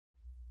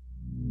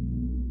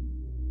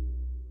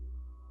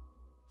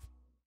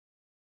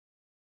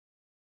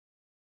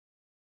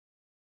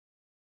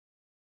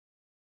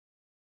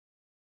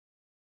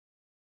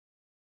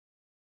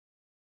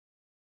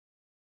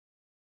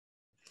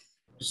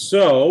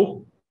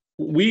So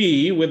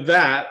we, with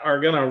that,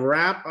 are going to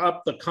wrap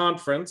up the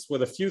conference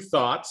with a few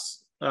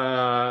thoughts,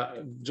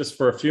 just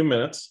for a few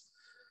minutes.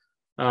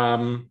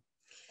 Well,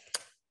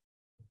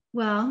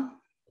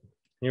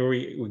 here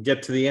we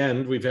get to the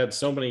end. We've had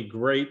so many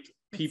great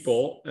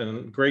people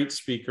and great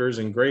speakers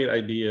and great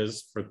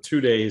ideas for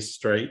 2 days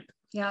straight.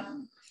 Yeah,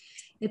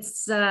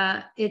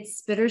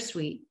 it's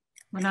bittersweet.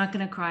 We're not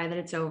going to cry that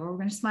it's over. We're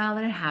going to smile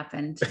that it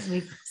happened.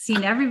 We've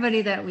seen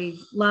everybody that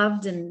we've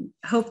loved and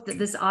hope that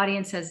this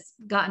audience has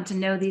gotten to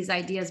know these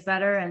ideas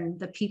better and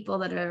the people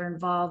that are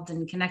involved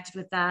and connected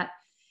with that.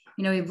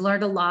 You know, we've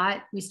learned a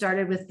lot. We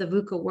started with the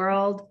VUCA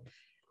world.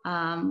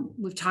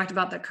 We've talked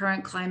about the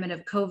current climate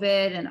of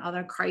COVID and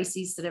other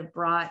crises that have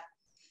brought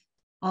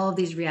all of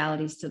these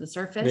realities to the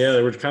surface. Yeah,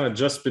 they were kind of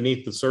just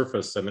beneath the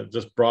surface, and it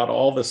just brought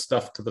all this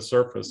stuff to the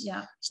surface.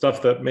 Yeah.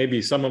 Stuff that maybe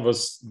some of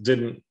us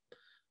didn't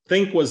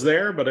think was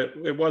there, but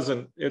it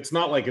wasn't. It's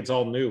not like it's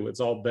all new. It's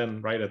all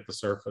been right at the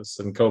surface,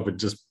 and COVID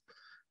just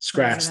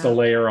scratched the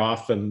layer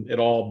off and it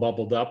all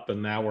bubbled up,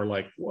 and now we're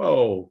like,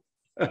 whoa,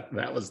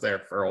 that was there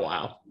for a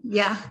while.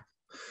 Yeah.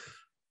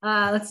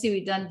 Let's see,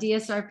 we've done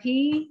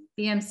DSRP,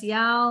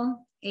 BMCL,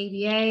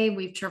 ABA.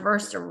 We've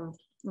traversed a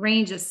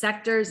range of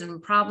sectors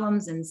and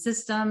problems and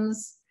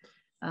systems.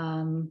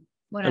 And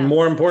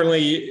more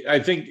importantly, I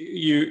think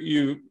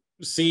you've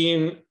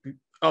seen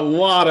a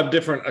lot of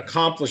different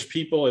accomplished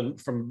people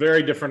and from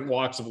very different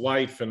walks of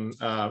life and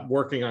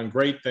working on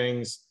great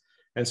things,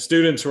 and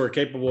students who are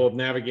capable of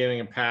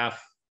navigating a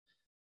path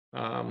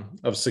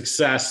of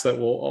success that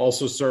will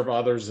also serve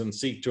others and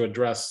seek to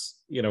address,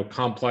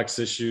 complex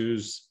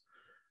issues,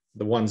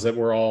 the ones that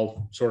we're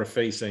all sort of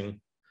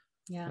facing.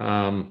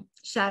 Yeah.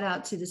 Shout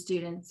out to the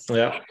students.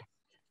 Yeah.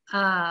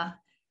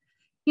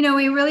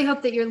 We really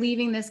hope that you're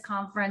leaving this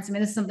conference. I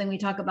mean, this is something we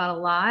talk about a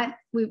lot.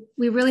 We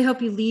really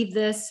hope you leave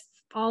this,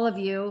 all of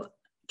you,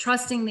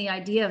 trusting the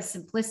idea of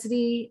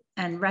simplicity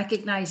and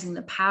recognizing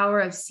the power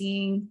of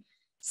seeing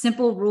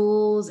simple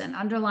rules and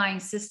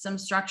underlying system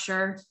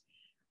structure,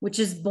 which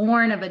is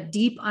born of a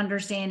deep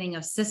understanding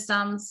of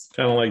systems.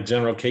 Kind of like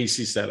General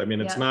Casey said. I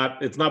mean, it's not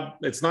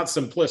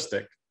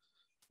simplistic.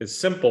 It's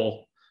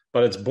simple,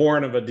 but it's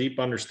born of a deep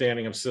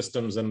understanding of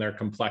systems and their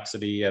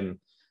complexity. And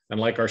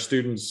like our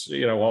students,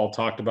 all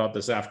talked about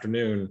this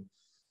afternoon,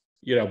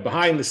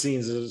 behind the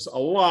scenes is a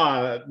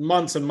lot of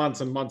months and months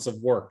and months of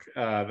work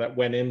that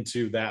went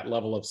into that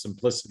level of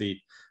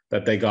simplicity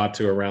that they got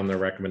to around their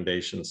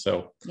recommendations.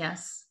 So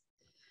yes,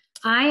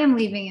 I am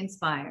leaving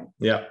inspired.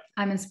 Yeah.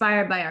 I'm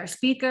inspired by our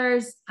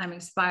speakers. I'm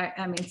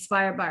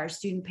inspired by our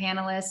student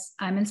panelists.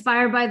 I'm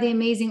inspired by the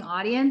amazing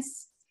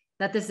audience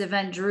that this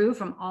event drew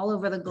from all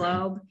over the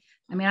globe.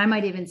 I mean, I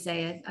might even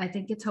say it. I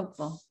think it's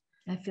hopeful.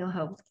 I feel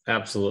hope.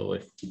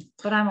 Absolutely.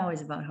 But I'm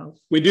always about hope.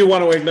 We do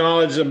want to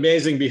acknowledge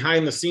amazing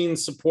behind the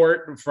scenes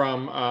support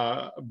from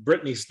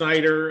Brittany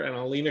Snyder and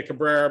Laura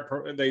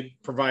Cabrera. They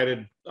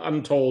provided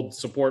untold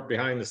support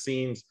behind the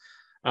scenes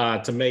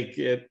to make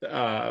it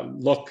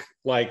look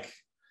like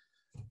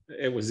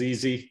it was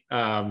easy.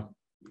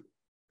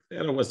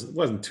 And it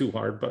wasn't too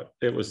hard, but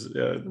it was.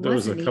 There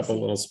was a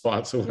couple little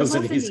spots. It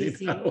wasn't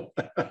easy. No.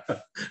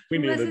 We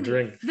needed a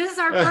drink. This is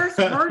our first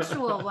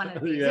virtual one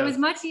of these. Yes. It was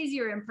much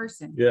easier in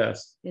person.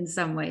 Yes, in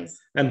some ways.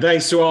 And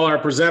thanks to all our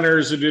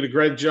presenters who did a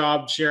great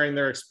job sharing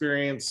their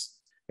experience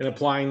in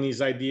applying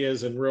these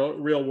ideas in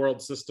real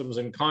world systems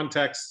and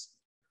contexts.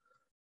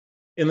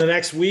 In the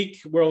next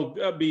week, we'll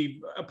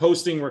be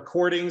posting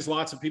recordings.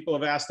 Lots of people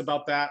have asked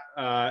about that,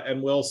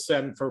 and we'll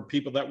send, for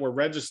people that were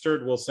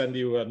registered, we'll send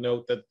you a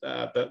note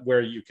that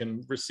where you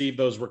can receive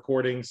those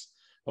recordings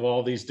of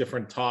all these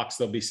different talks.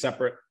 There'll be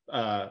separate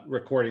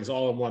recordings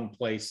all in one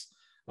place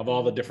of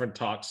all the different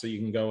talks, so you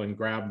can go and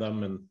grab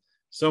them. And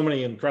so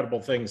many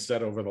incredible things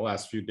said over the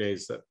last few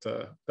days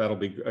that that'll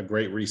be a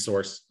great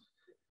resource.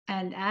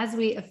 And as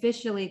we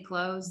officially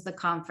close the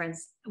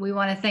conference, we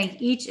want to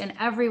thank each and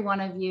every one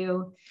of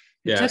you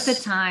who took the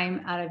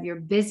time out of your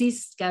busy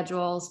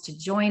schedules to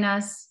join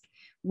us.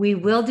 We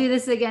will do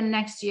this again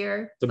next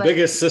year. The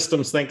biggest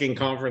systems thinking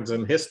conference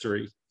in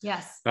history.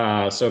 Yes.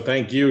 So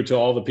thank you to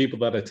all the people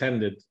that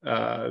attended.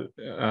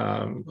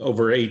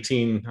 Over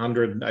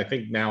 1,800, I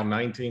think now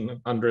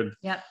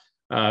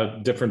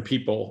 1,900 different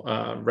people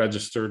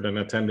registered and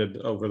attended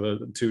over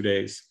the 2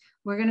 days.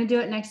 We're going to do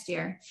it next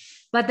year,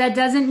 but that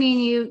doesn't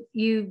mean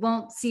you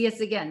won't see us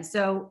again.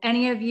 So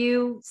any of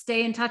you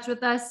stay in touch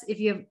with us. If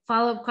you have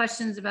follow-up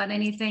questions about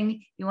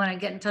anything, you want to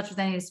get in touch with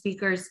any of the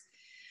speakers,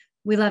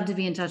 we love to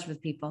be in touch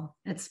with people.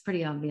 It's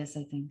pretty obvious,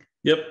 I think.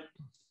 Yep.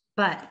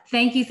 But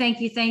thank you, thank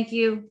you, thank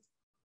you.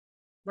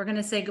 We're going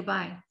to say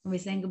goodbye. Are we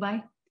saying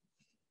goodbye?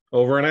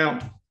 Over and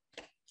out.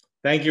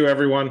 Thank you,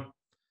 everyone.